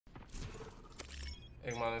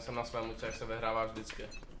Jakmile jsem na svém účtu, jak se vyhrává vždycky.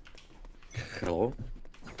 Hello?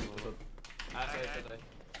 A co je to tady?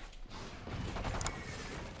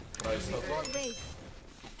 Pro jistotu.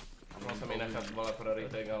 Mohl jsem ji nechat vole pro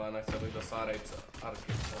retake, ale nechci bych dostal rejce.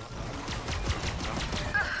 Arky.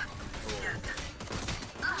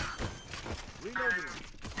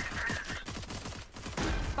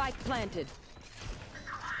 Spike planted.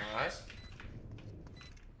 Nice.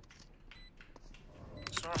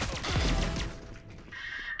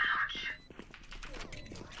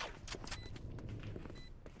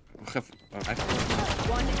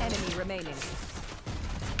 One enemy remaining.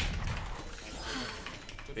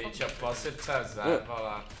 Piča, CZ,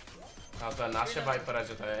 vole. No to je naše Vipera,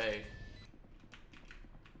 že to je hej.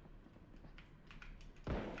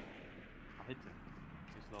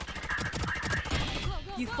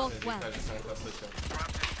 You fought well. Takže jsem to slyšel.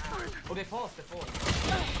 Oh, they paused.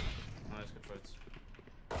 Nice, good fights.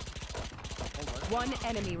 One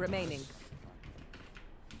enemy remaining.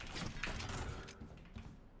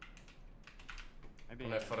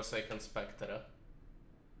 On je Forsaken Spectre.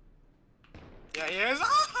 Yeah, he is!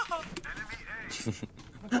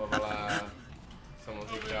 To vole, jsem mu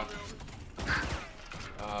říkal.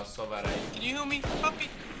 Sovereign. Can you heal me, puppy?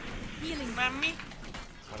 Healing. Mammy?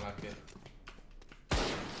 Anaky.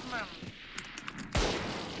 Mammy.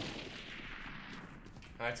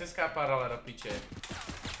 Nechci skápat, ale do píče.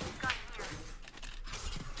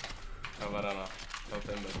 Kavarana. To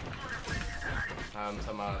ten byl.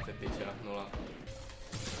 Co má ty píče, 0.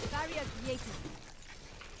 Barrier created.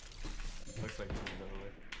 Looks like he's middle.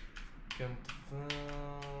 Can't.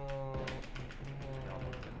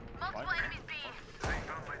 Multiple enemies B. Laying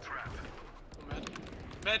down my trap.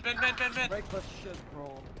 Mid. Break this shit,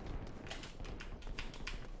 bro.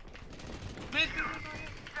 Mid.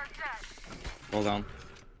 They're dead. Hold down.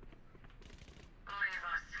 Leave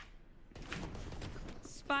us.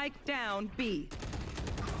 Spike down B.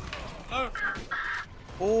 Oh.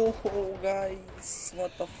 Oh, guys,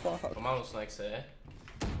 what the fuck? Pomalu Snake se je.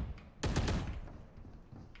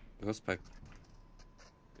 Respect.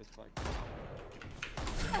 Good spike.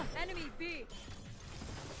 Enemy B.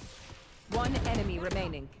 One enemy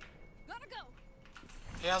remaining. Gotta go.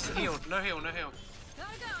 He hasn't healed. No heal.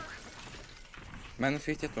 Gotta go. Man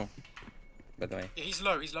 52. By the way. Yeah, he's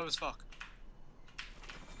low as fuck.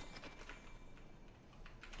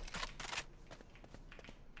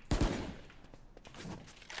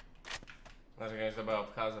 Neříkej, že to bude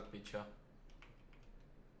obcházet, piča.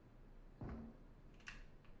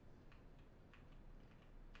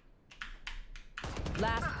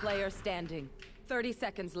 Last player standing. 30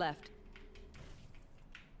 seconds left.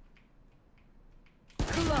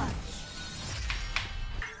 Clutch.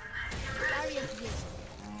 Barrier created.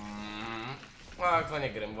 Takzvaně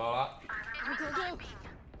Grimvala. Go.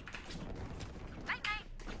 Night.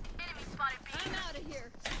 Enemy spotted B. I'm out of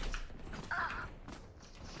here.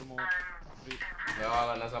 Come on. Jo,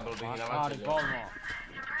 ale nezabil bych ji na mače, jo.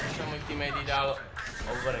 Ještě můj teammate jí dal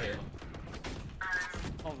overhill.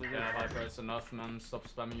 Yeah, Viper, it's enough, man. Stop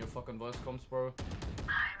spamming your fucking voice comms, bro.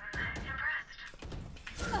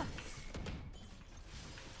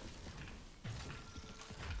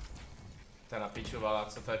 To je na piču, Vala,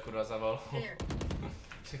 co to je kurva za vol?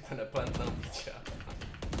 Však to neplantnou, piča.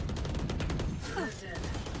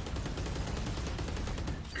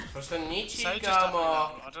 Proč to ničí,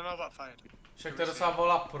 kámo? I don't know about fired. Však to je docela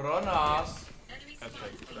vola pro nás.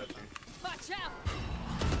 Watch out.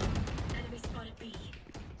 Enemy spotted B.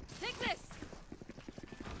 Take this.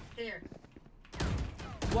 There.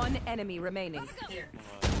 One enemy remaining. There.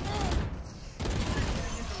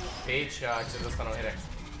 Piča, ať se dostanou hirek.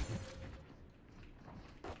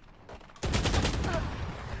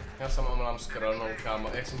 Já jsem omylem scrollnul, kámo.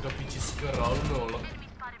 Jak jsem do piči scrollnul. Enemy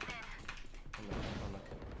spotted mid.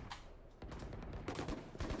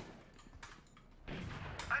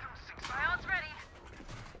 My ult's ready.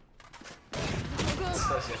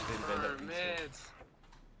 Cože ty jde do piči. Mid.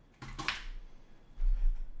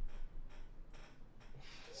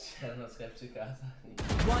 Černocké přikázání.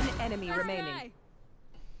 One enemy remaining.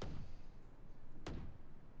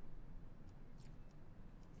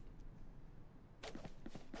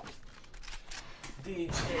 DJ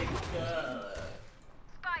Girl.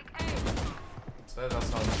 Spike A. Co je za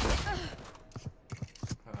sound?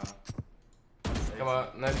 Kamo,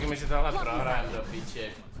 neříkej mi, že tohle prohrajem do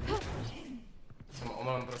píči. Jsem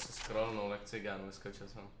omylem prostě scrollnul jak cigán, vyskočil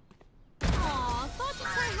jsem. Aw, thought to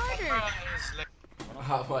try harder.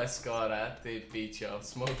 Aha, moje skóre, ty píčo,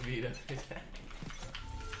 smoke vyjde.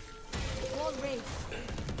 Wall raised.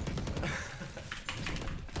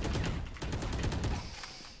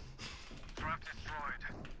 Trap destroyed.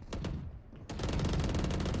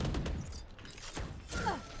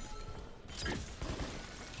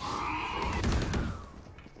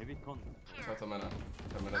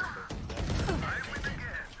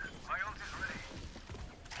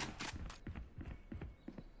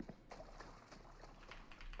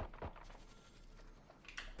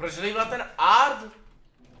 Proč líbila ten art?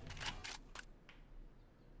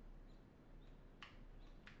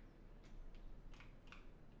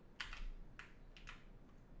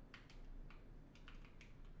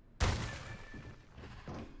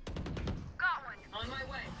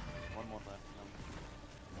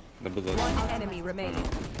 Double door. One enemy remaining.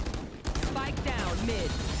 Spike down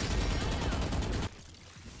mid.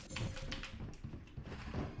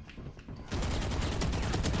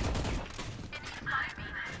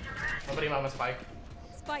 Dobrý, máme spike.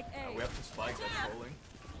 Spike A. We have to spike that rolling.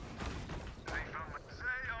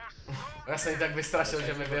 Já jsem jí tak vystrašil,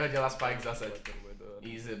 že mi vyhodila spike zase.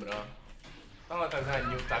 Easy, bro. Tohle takzvaný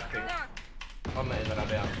new tactic. On nejde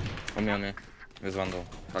radiant. On je. Jest vandal.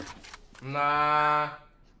 Fakt. Na.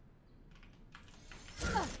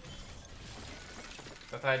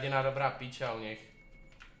 To je ta jediná dobrá píča u nich.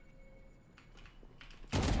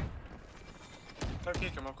 Don't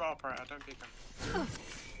peek him, I've got operator, don't peek him.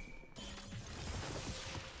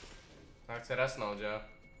 Tak chce resnout, že jo?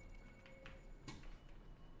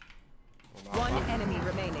 One enemy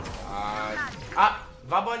remaining. A!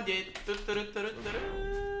 Dva bondi! Get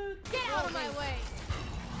out of my way.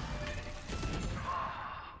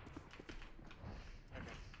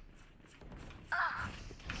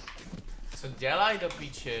 Co dělají do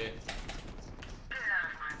píči?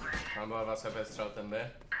 Tam byla 25 střel ten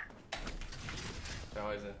B.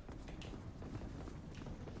 Přehojze.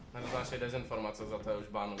 Neznášej dezinformace, za to je už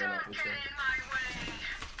bánově na Twitchi.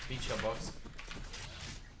 Píča box.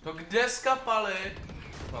 To kde skapali?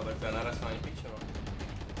 No tak to je naresmání píčeva.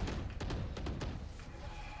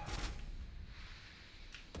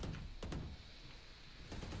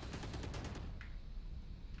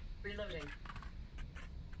 Reloading.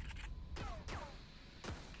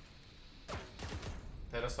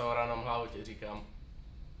 Tady dostal ranou hlavu, ti říkám.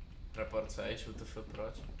 Report sage, WTF,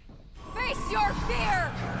 proč? Face your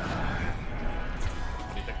fear.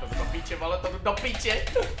 Tak to do píče, vole, to do píče!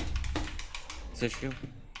 Chceš ju?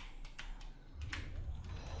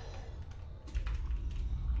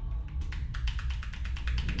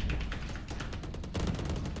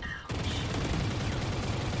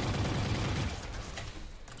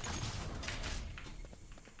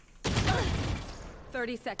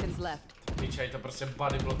 Thirty seconds left. Píče, to prostě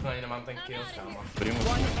body block, ani nemám ten kill, kámo. Primus.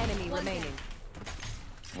 One enemy remaining.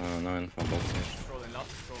 No info, box here. Trolling,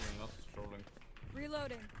 last is trolling, last is trolling.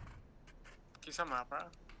 Reloading. Keep some operator.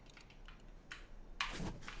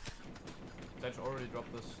 Sage already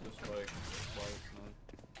dropped this spike twice now.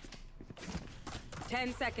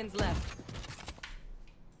 10 seconds left.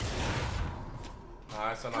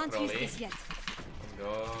 Nice, on Can't use prolí. this yet. Let's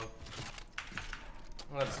go.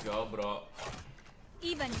 Let's go, bro.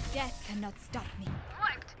 Even death cannot stop me.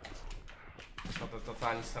 To je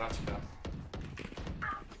totální sračka.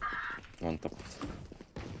 One top.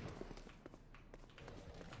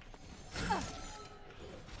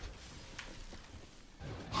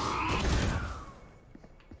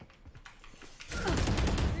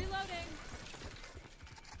 Reloading.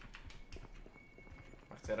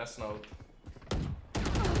 A chci resnout.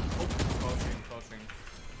 Crouching.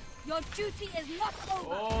 Your duty is not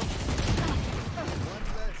over. Oh!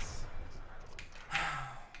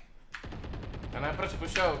 Já nevím proč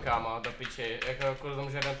pušujou, kámo, do piči. Jako kvůli tomu,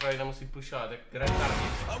 že jeden trade nemusí pušovat, jak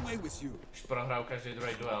retardit. Už prohrál každý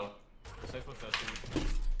druhý duel. Sage was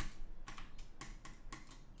flashing.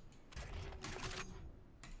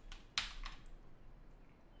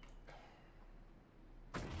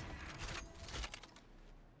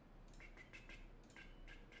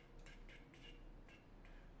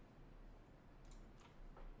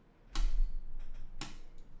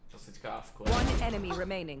 To se teďka avko. One enemy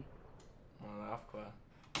remaining. No, avko.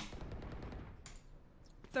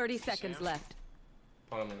 30 seconds left.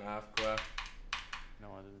 Podle mě na avko.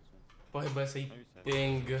 No, I didn't. Pohybuje se jí No, you said.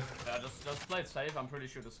 ping. Yeah, just play it safe. I'm pretty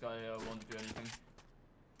sure this guy won't do anything.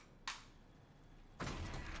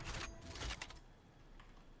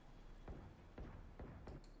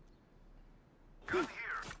 Come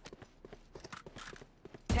here.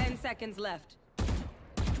 10 seconds left.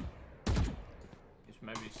 He's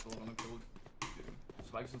maybe still gonna kill him.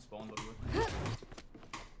 Spikes in spawn, by the way.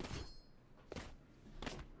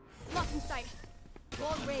 Lock in sight.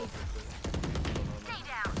 Wall raised. Stay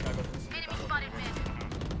down. Enemy spotted mid.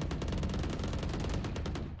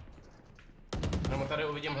 Nebo tady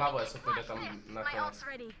uvidím hlavu, jestli půjde tam na My konec. ult's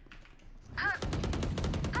ready.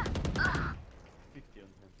 50 on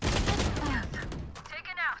him.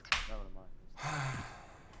 Taken out. Never mind.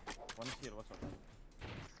 One is here, what's up?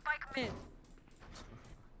 Spike mid.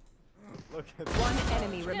 Look at One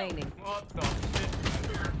enemy remaining. what the shit.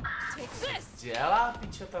 Take this. Dělá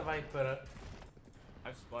píče ta Viper. I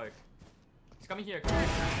have spike. He's coming here. Come here.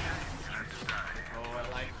 Oh, I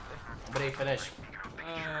like. Dobrý finish.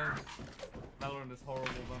 Valorant is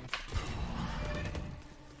horrible, man.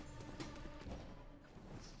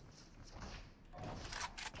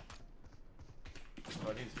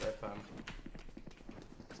 Oh, he's dead, fam.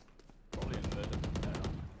 Probably inverted.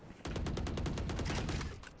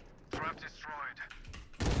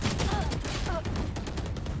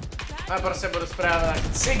 Já prostě budu správně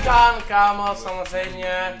tak cigán, kámo,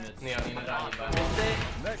 samozřejmě. Ne, ani nedá ani benefity.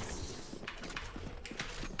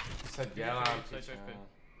 Co se dělá?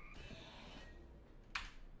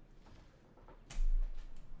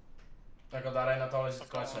 Tak ho dáraj na to ležit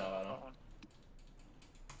konečně, ale no.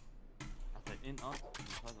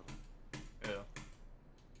 Yeah.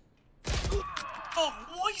 Oh,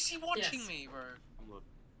 why is he watching me, bro?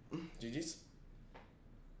 GG's.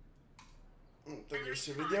 Tak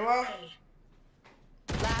ještě viděla.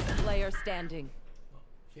 Last player standing.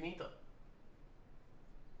 Finito.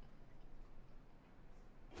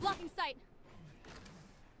 Blocking sight.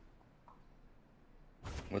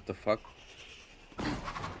 What the fuck?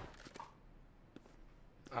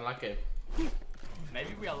 Unlucky.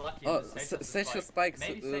 Maybe we are lucky. Oh, Sage has spikes.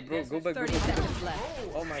 Bro, go back, go 30 back. seconds left.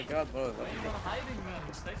 Oh my god, bro. Why are you not hiding,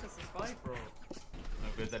 man? Stage has a spike, bro. No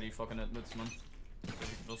good that he fucking admits, man. So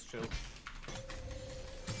he can just chill.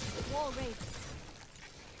 Wall raised.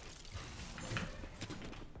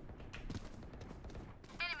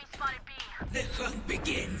 Enemy spotted B. The hunt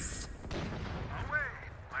begins. Away!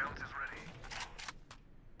 My ult is ready.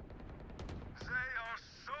 They are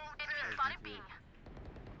so Enemy dead. spotted B.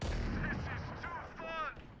 This is too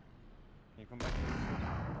fun. Can you come back?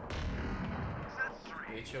 That's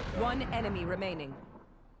three. One enemy remaining.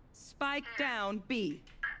 Spike down B.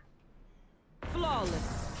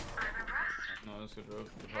 Flawless. No, that's good, bro.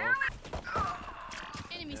 Good half.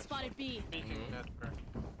 Enemy spotted B. Speaking dead, bro.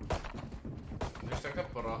 Když takhle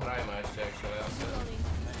prohrajeme ještě, actually, asi. Reloading.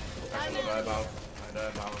 Tak jsem to dojebal.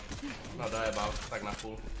 Nedojebal. No dojebal, tak na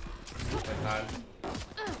půl. Tak time.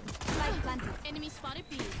 Spike planted. Enemy spotted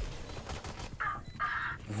B.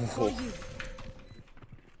 Whoa.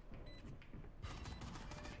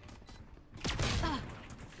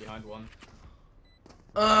 Behind one.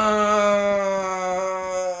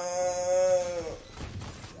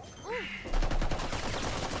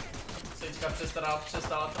 Sejčka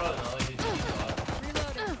přestala trolit, no, ale GG, ale.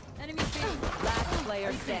 Reloading. Enemy B. Last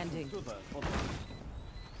player standing.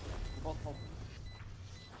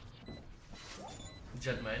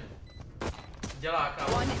 Jetman. Dělá,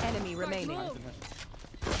 kámo. One enemy remaining.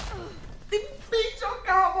 Ty píčo,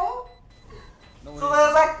 kámo! Co to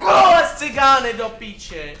je za kole z cigány do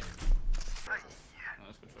píči? No,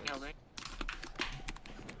 that's good for Kill us. me.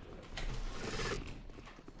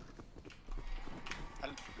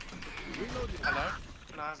 Hello?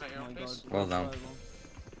 Can I have a heal, please? Well done.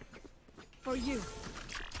 For you.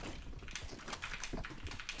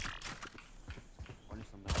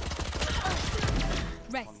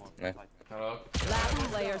 Rest. Ne. Hello? Last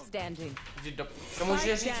player standing. To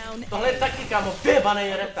může říct, tohle je taky, kámo,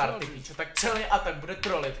 vyjebanej retard, ty píčo, tak celý atak bude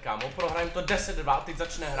trolit, kámo, prohrajeme to 10-2 a teď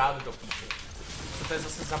začne hrát do píče. Co to je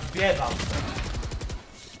zase za běval?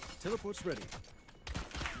 Teleport's ready.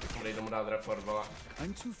 Můžu tomu dát report, vola.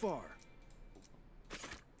 I'm too far.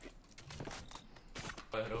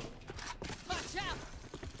 Hru. Watch out.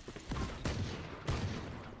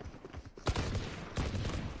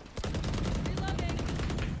 Reloading.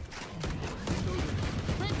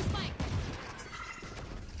 Plant the spike.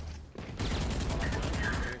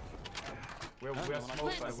 We are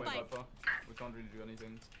smoked by the way, Spike. Viper. We can't really do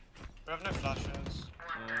anything. We have no flashes.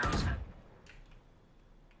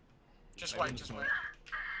 Just wait, just wait.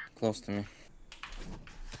 Close to me.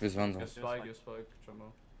 With Vandal. Your spike,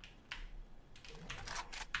 Jumbo.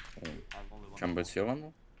 Jumbo, it's your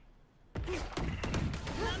Vandal?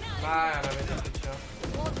 Já nevěděl, píčo.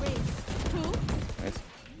 Wall raised. Who? Nice.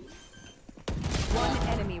 One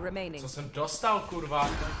enemy remaining. Co jsem dostal, kurva? I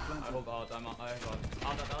hold out, I have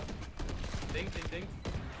out. Ding.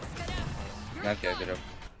 Not get it up.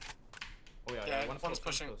 Oh yeah, Yeah, one's one's close,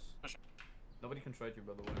 pushing. close. Nobody can trade you,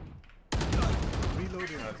 by the way.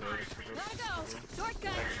 Reloading. Gotta go.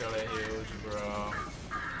 Shortcut. Actually huge, bro.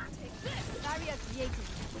 Take this. Barrier created.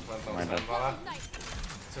 Tam jsem, vole.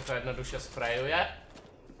 Co to jednoduše sprayuje?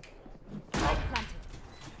 Spike planted.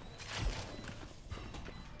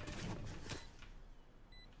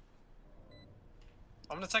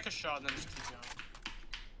 I'm gonna take a shot and then just keep going.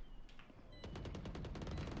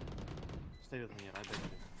 Stay with me, I beg you.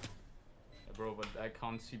 Yeah, bro, but I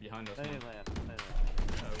can't see behind us. Stay man. there,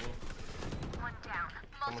 I will. One down.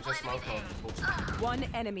 To může smoke. One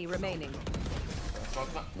enemy remaining.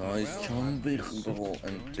 Smoke na... Nice, chamber, bro,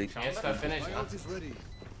 and take. Nic, to je finish, ne? Ult is ready.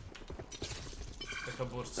 Je to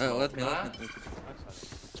burst Let smoke, me, ne? let me.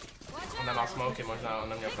 On nemá smoky, možná on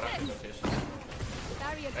neměl prachy totiž.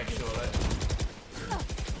 Barrier Actually.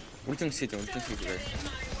 Ulting city, guys.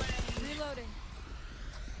 reloading.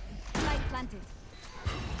 Light planted.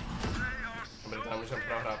 Dobrý, tam můžem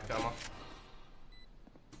prohrát, kámo.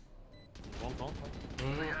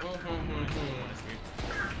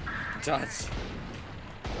 Judge.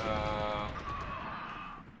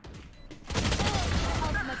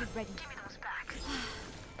 Ultimate is ready.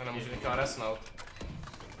 Já nemůžu Nechal resnout.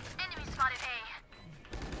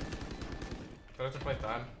 Better to play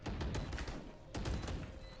time.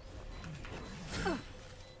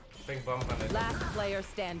 Big bump on it. Last player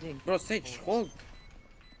standing. Bro, Sage, hold.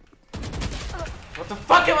 What the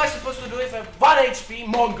fuck am I supposed to do if I have 1 HP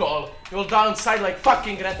Mongol? You'll downside like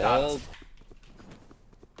fucking retards. Hold.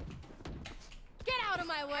 Get out of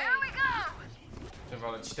my way. Ty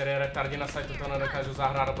vole, 4 retardi na sajtu to nedokážu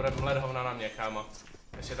zahrát a bude mlet hovna na mě, kámo.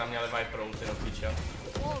 Ještě tam měli Viper ulti do píče.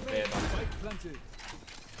 Vyjeba. Spike planted.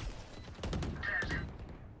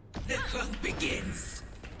 The hunt begins.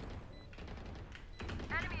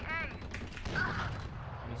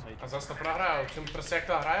 A zase to prohrajou, čím prostě jak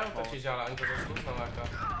to hrajou, totiž, ale ani to zase lůznou jako.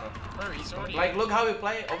 No. Bro, he's already. Like, look how we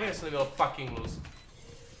play, obviously we'll fucking lose.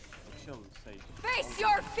 Chill, Sage. Face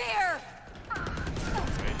your fear.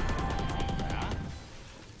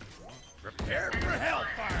 Prepare for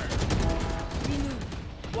hellfire.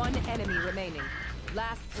 One enemy remaining.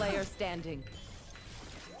 Last player standing.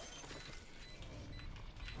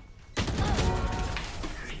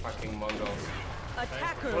 Fucking Mongols.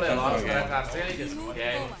 Attackers. Fully lost retards, really just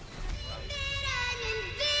game.